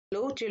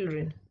Hello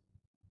children,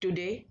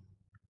 today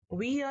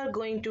we are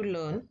going to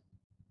learn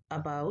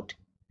about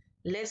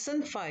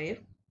lesson 5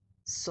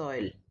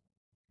 soil.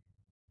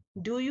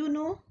 Do you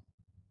know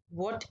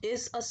what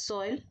is a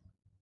soil?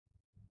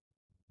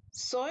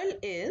 Soil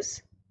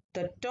is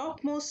the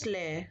topmost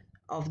layer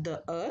of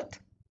the earth,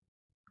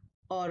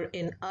 or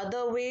in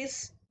other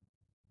ways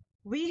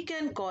we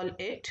can call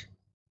it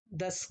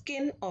the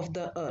skin of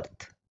the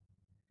earth,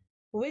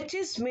 which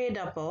is made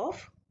up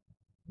of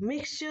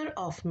mixture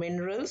of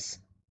minerals,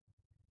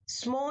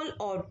 small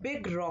or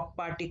big rock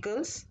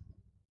particles,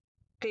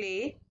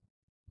 clay,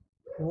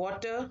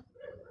 water,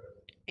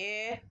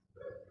 air,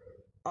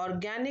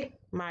 organic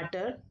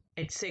matter,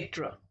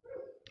 etc.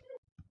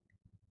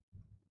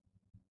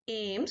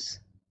 Aims: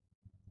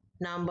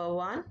 number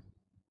 1,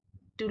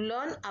 to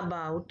learn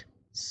about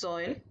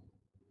soil,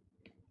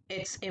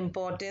 its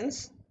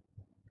importance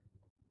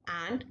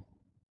and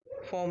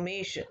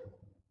formation.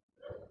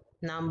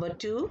 Number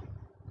 2,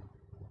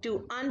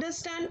 to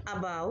understand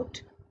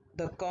about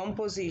the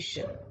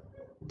composition,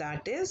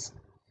 that is,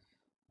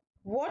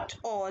 what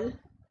all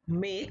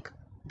make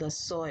the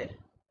soil.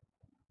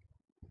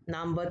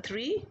 Number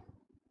 3,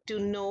 to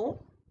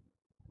know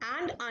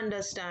and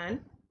understand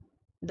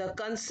the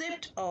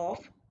concept of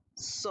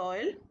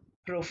soil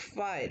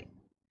profile,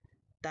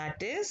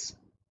 that is,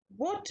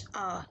 what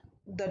are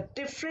the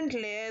different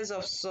layers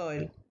of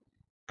soil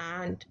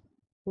and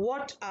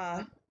what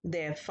are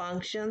their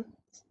functions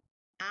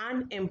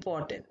and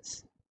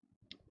importance.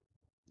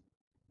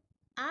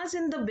 As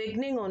in the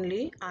beginning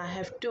only, I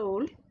have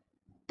told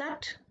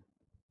that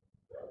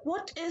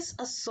what is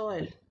a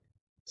soil?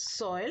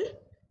 Soil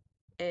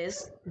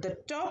is the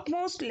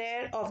topmost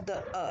layer of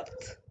the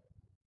earth.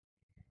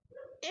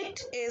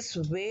 It is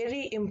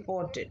very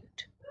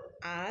important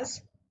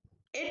as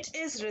it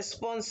is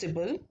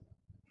responsible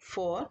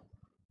for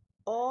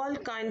all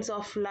kinds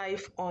of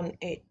life on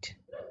it,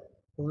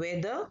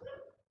 whether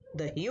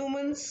the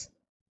humans,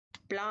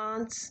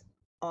 plants,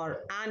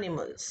 or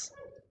animals.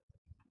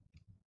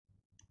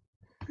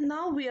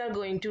 Now we are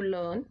going to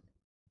learn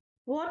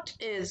what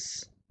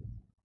is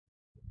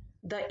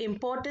the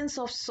importance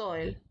of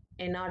soil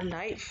in our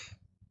life.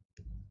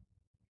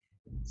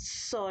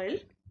 Soil,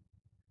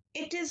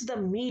 it is the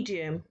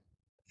medium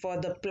for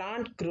the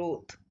plant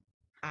growth,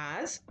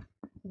 as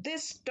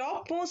this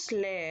topmost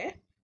layer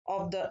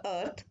of the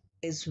earth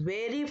is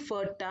very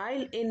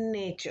fertile in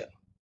nature.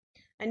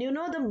 And you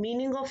know the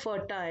meaning of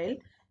fertile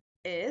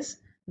is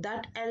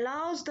that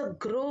allows the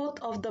growth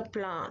of the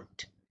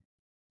plant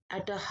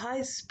at a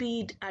high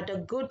speed at a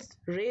good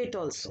rate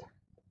also,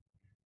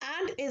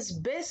 and is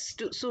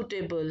best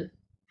suitable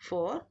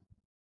for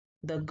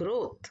the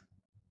growth.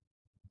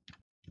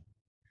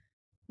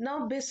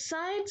 Now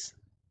besides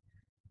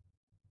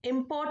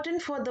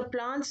important for the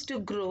plants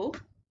to grow,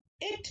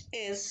 it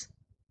is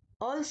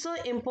also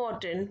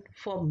important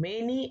for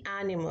many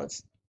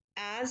animals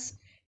as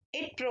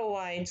it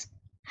provides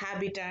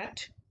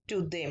habitat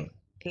to them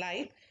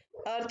like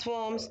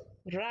earthworms,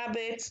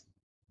 rabbits,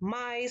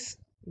 mice,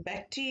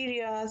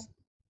 bacteria,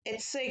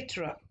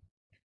 etc.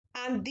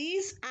 And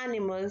these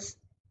animals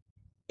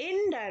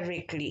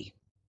indirectly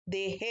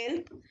they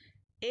help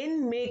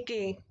in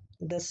making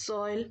the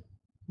soil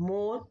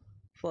more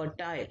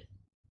fertile.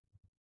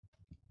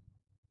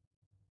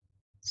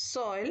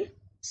 Soil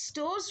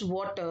stores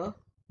water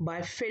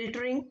by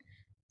filtering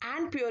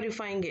and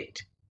purifying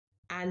it,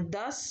 and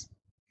thus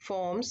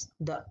forms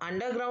the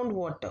underground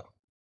water.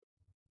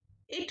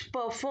 It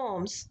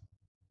performs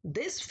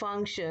this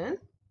function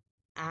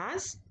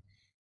as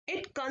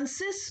it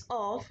consists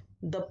of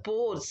the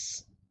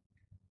pores,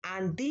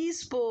 and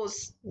these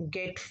pores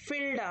get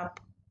filled up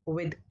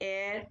with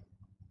air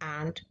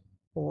and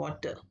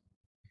water.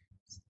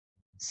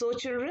 So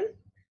children,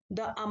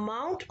 the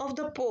amount of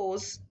the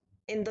pores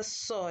in the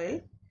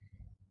soil,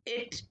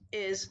 it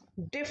is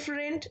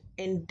different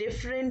in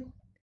different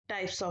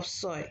types of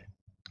soil.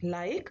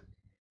 Like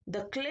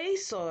the clay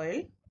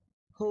soil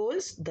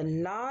holds the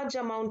large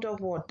amount of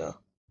water.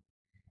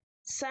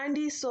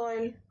 Sandy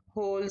soil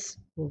holds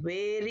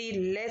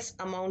very less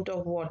amount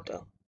of water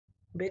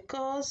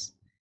because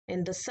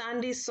in the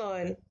sandy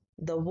soil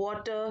the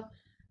water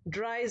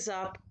dries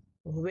up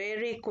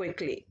very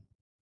quickly.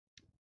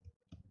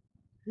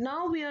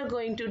 Now we are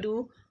going to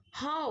do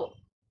how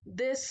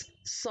this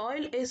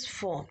soil is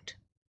formed.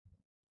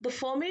 The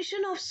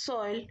formation of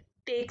soil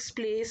takes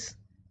place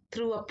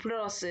through a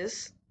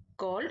process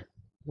called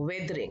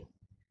weathering.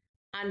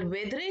 And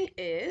weathering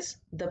is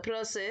the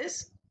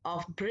process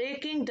of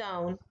breaking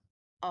down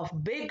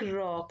of big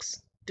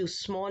rocks to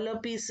smaller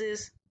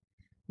pieces,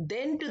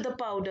 then to the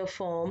powder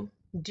form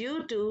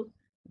due to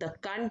the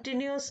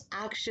continuous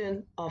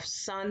action of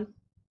sun,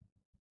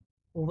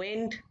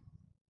 wind,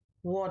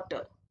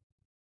 water.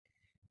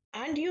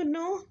 And you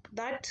know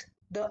that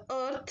the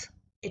earth,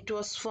 it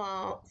was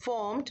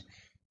formed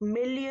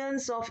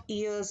millions of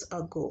years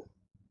ago,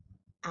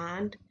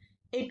 and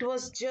it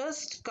was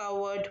just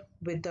covered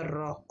with the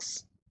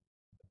rocks.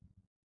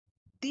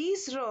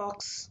 These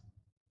rocks,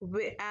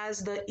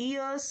 as the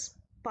years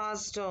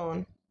passed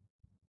on,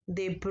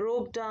 they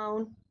broke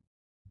down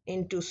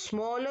into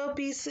smaller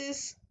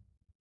pieces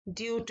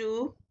due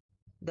to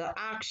the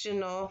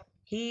action of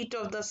heat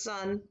of the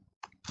sun,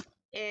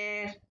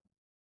 air,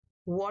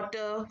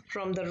 water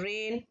from the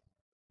rain,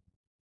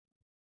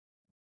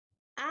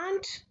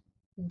 and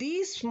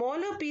these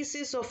smaller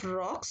pieces of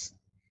rocks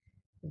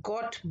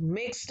got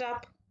mixed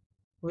up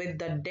with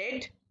the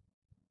dead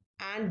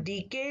and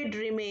decayed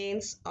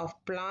remains of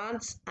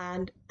plants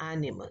and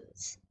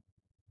animals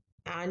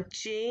and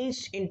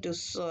changed into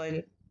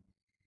soil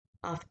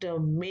after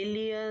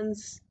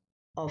millions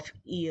of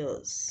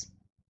years.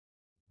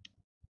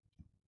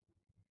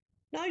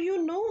 Now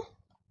you know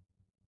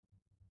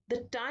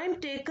the time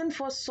taken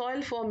for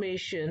soil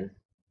formation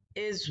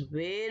is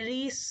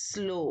very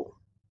slow,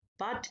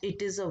 but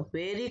it is a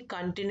very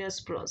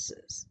continuous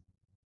process.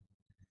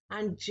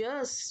 And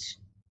just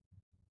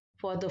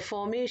for the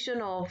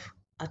formation of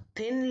a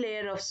thin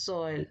layer of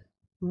soil,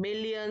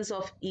 millions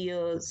of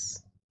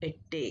years it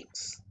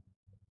takes.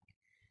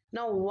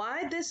 Now,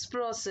 why this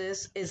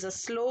process is a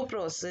slow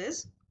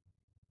process?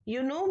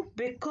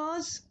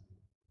 Because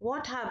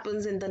what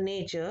happens in the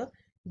nature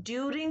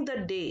during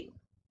the day,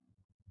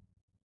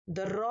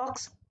 the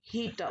rocks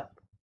heat up,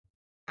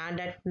 and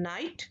at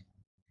night,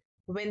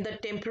 when the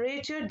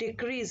temperature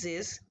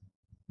decreases,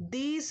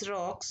 these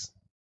rocks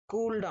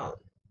cool down.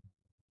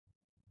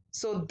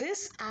 So,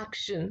 this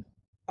action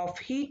of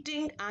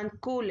heating and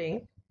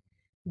cooling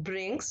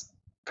brings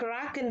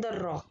crack in the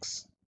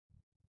rocks.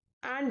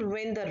 And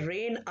when the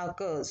rain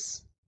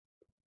occurs,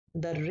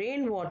 the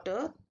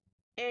rainwater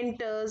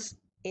enters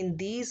in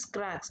these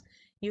cracks.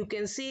 You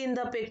can see in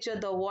the picture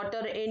the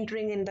water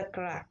entering in the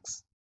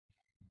cracks.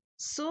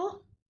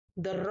 So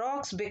the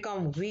rocks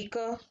become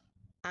weaker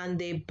and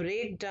they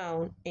break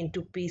down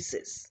into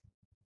pieces.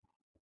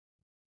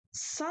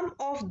 Some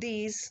of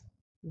these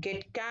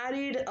get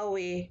carried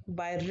away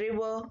by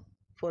river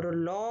for a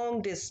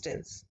long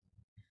distance.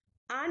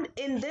 And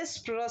in this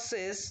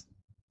process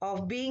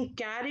of being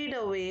carried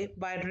away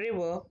by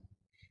river,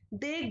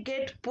 they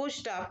get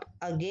pushed up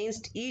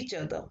against each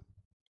other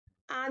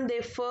and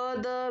they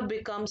further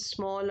become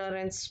smaller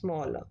and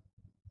smaller.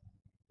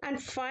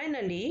 And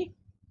finally,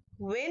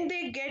 when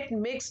they get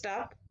mixed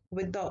up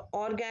with the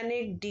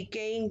organic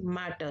decaying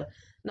matter,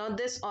 now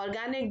this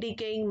organic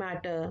decaying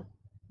matter,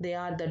 they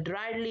are the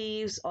dried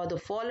leaves or the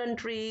fallen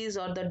trees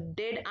or the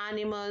dead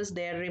animals,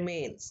 their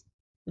remains.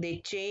 They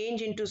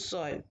change into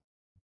soil.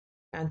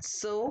 And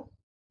so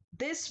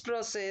this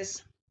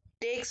process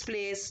takes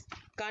place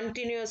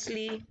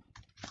continuously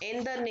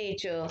in the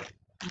nature,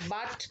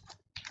 but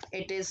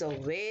it is a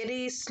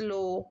very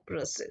slow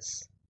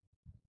process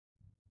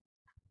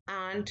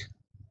and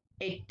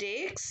it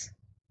takes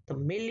the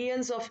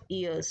millions of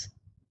years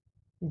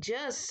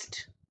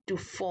just to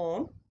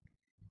form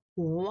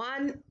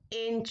 1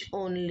 inch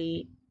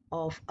only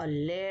of a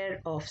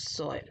layer of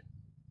soil.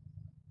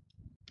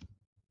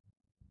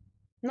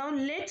 Now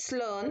let's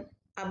learn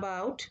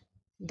about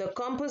the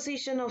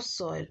composition of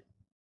soil.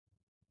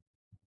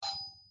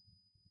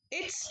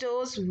 It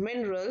stores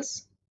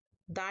minerals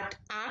that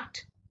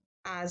act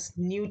as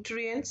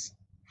nutrients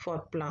for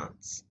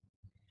plants.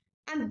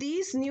 And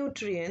these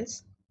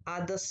nutrients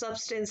are the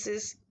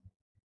substances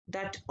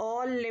that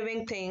all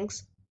living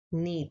things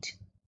need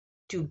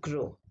to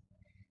grow.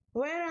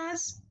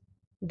 Whereas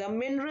the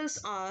minerals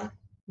are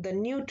the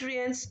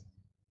nutrients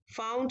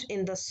found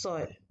in the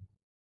soil.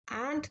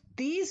 And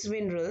these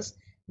minerals,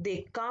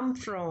 they come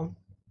from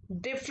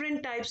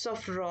different types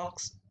of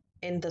rocks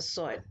in the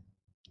soil.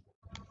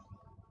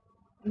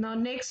 Now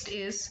next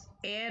is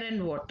air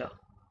and water.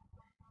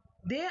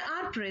 They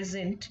are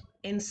present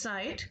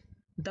inside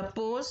the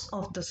pores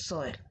of the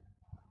soil.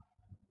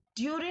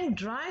 During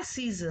dry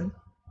season,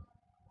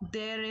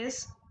 there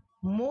is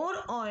more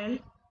oil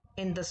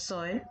in the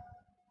soil,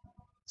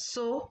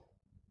 so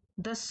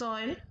the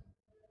soil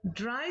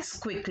dries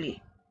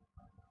quickly.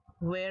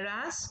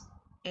 Whereas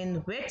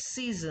in wet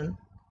season,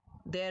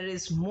 there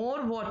is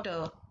more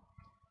water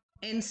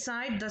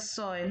inside the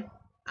soil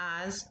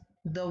as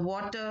the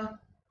water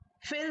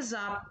fills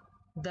up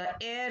the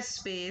air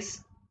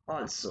space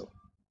also.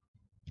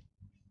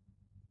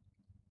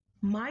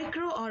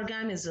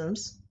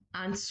 Microorganisms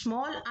and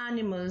small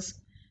animals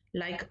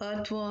like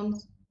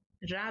earthworms,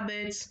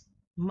 rabbits,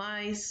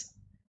 mice,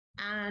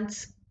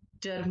 ants,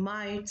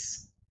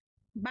 termites,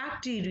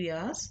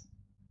 bacteria,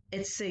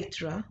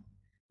 etc.,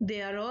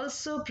 they are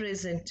also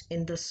present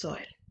in the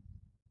soil.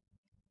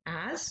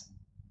 As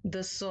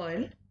the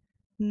soil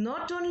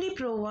not only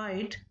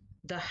provide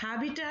the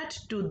habitat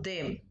to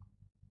them,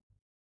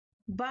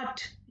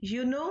 but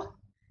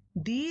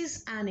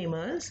these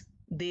animals,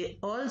 they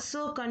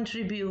also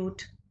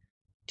contribute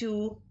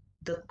to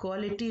the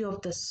quality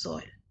of the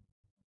soil,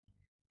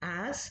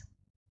 as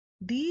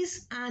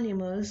these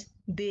animals,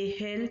 they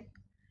help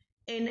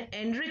in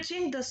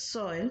enriching the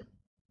soil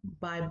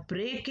by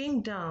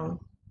breaking down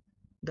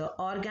the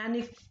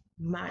organic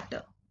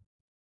matter.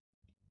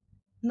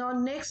 Now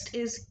next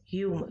is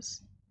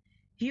humus.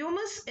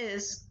 Humus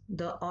is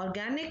the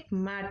organic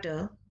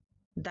matter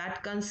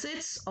that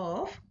consists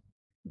of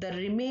the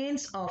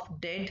remains of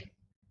dead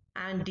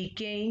and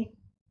decaying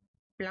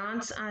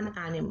plants and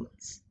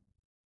animals.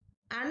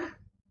 And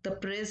the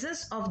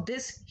presence of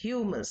this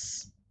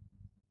humus,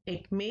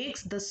 it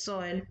makes the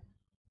soil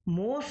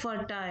more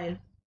fertile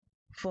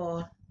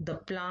for the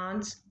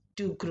plants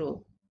to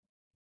grow.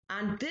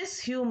 And this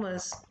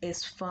humus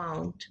is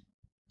found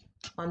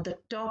on the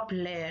top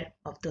layer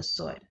of the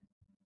soil.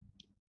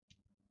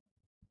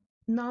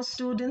 Now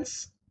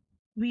students,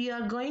 we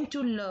are going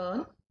to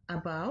learn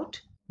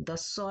about the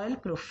soil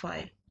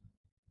profile,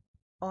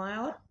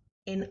 or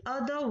in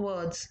other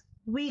words,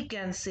 we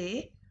can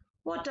say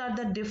what are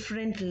the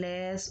different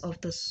layers of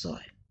the soil.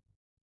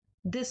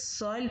 This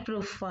soil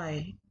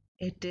profile,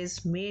 it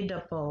is made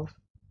up of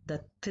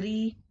the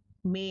three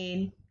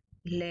main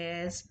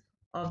layers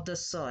of the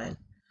soil,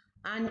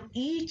 and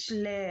each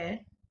layer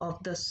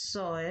of the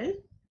soil,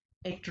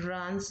 it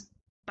runs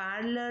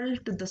parallel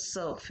to the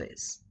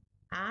surface,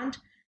 and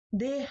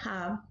they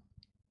have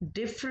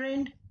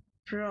different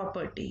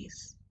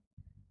properties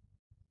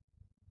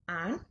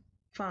and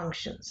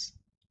functions.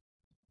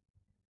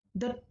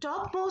 The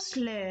topmost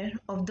layer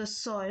of the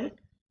soil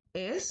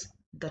is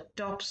the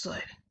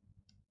topsoil.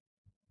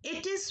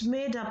 It is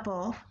made up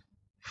of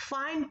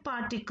fine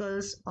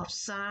particles of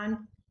sand,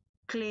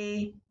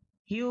 clay,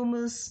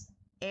 humus,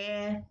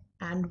 air,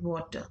 and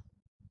water.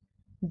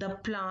 The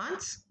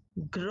plants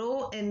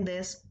grow in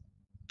this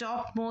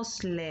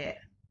topmost layer.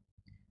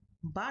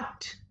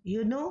 But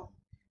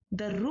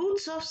the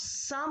roots of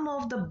some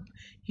of the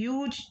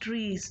huge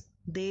trees,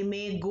 they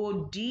may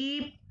go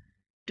deep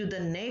to the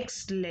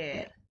next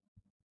layer.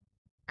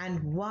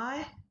 And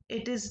why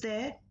it is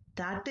there?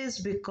 That is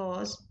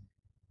because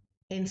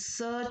in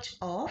search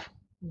of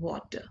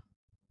water.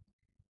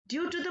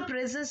 Due to the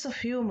presence of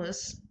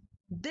humus,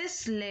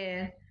 this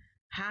layer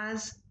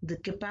has the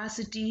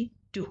capacity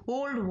to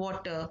hold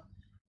water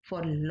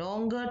for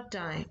longer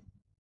time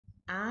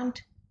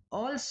and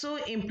also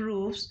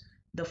improves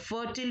the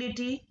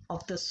fertility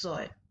of the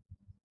soil.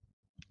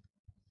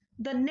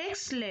 The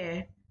next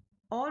layer,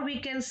 or we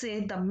can say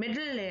the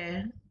middle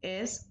layer,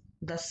 is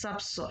the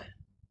subsoil,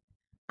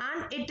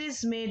 and it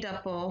is made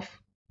up of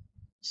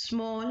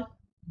small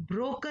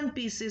broken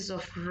pieces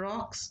of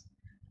rocks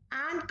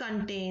and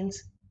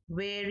contains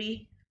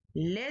very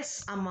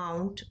less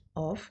amount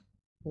of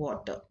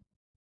water.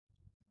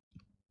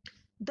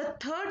 The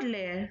third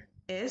layer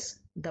is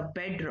the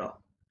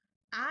bedrock.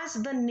 As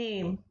the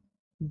name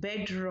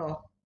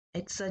bedrock,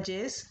 it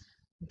suggests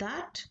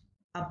that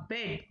a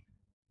bed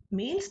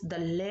means the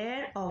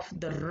layer of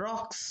the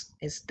rocks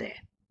is there.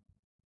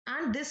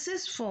 And this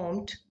is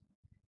formed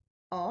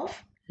of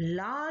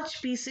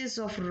large pieces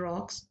of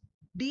rocks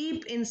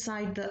deep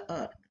inside the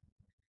earth.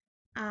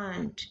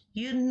 And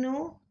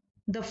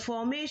the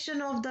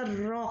formation of the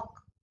rock,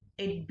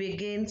 it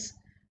begins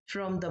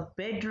from the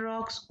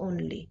bedrocks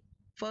only.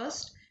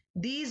 First,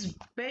 these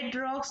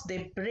bedrocks,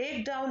 they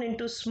break down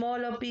into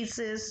smaller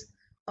pieces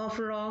of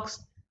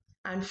rocks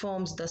and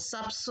forms the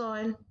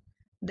subsoil.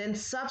 Then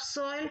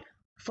subsoil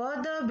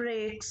further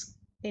breaks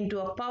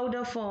into a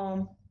powder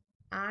form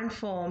and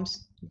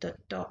forms the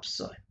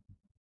topsoil.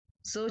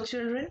 So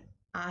children,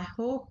 I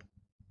hope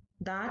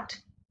that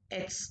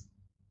it's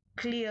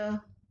clear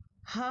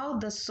how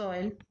the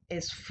soil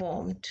is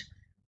formed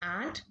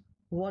and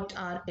what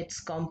are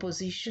its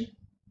composition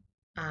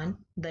and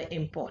the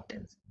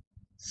importance.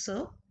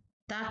 So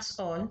that's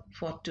all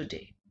for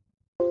today.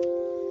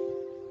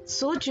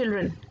 So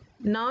children,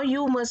 now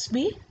you must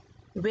be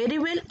very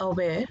well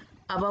aware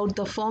about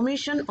the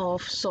formation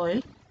of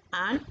soil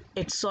and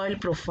its soil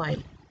profile.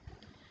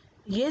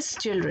 Yes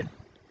children,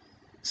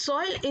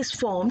 soil is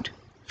formed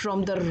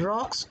from the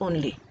rocks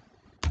only.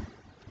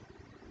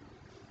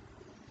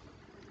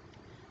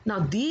 Now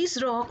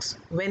these rocks,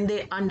 when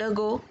they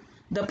undergo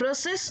the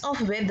process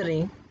of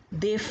weathering,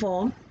 they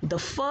form the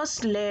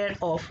first layer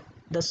of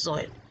the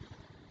soil.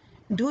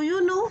 Do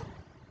you know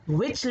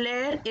which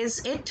layer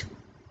is it?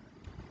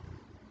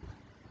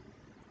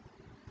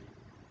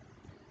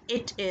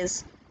 It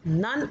is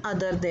none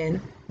other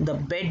than the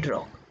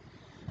bedrock,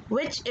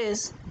 which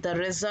is the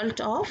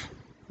result of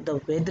the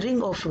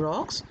weathering of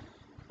rocks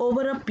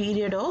over a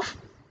period of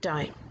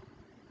time.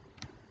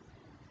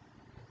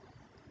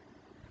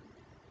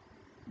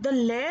 The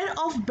layer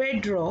of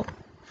bedrock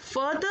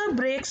further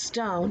breaks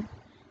down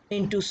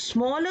into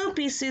smaller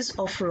pieces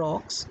of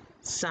rocks,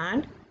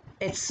 sand,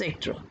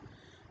 etc.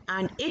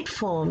 and it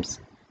forms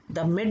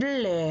the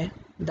middle layer,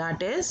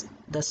 that is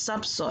the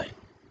subsoil.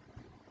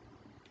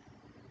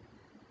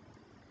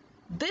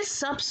 This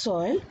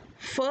subsoil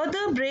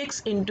further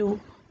breaks into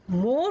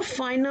more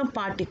finer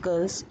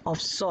particles of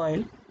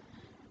soil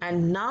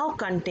and now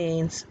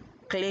contains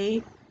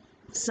clay,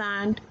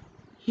 sand,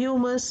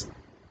 humus,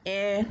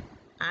 air,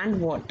 and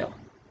water.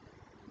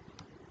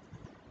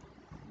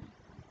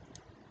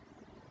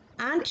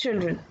 And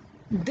children,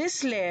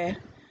 this layer,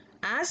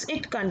 as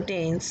it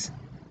contains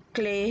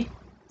clay,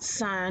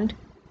 sand,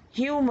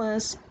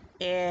 humus,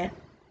 air,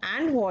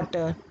 and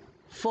water,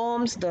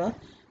 forms the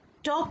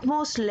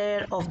topmost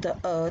layer of the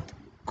earth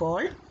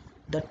called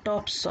the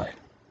topsoil.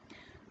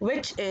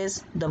 which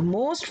is the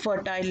most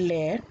fertile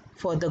layer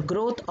for the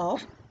growth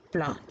of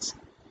plants.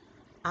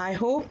 I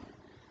hope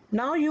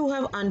now you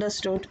have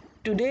understood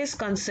today's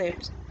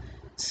concepts.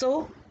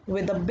 So,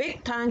 with a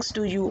big thanks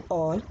to you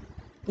all,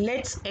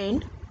 let's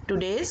end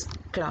today's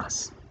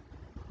class.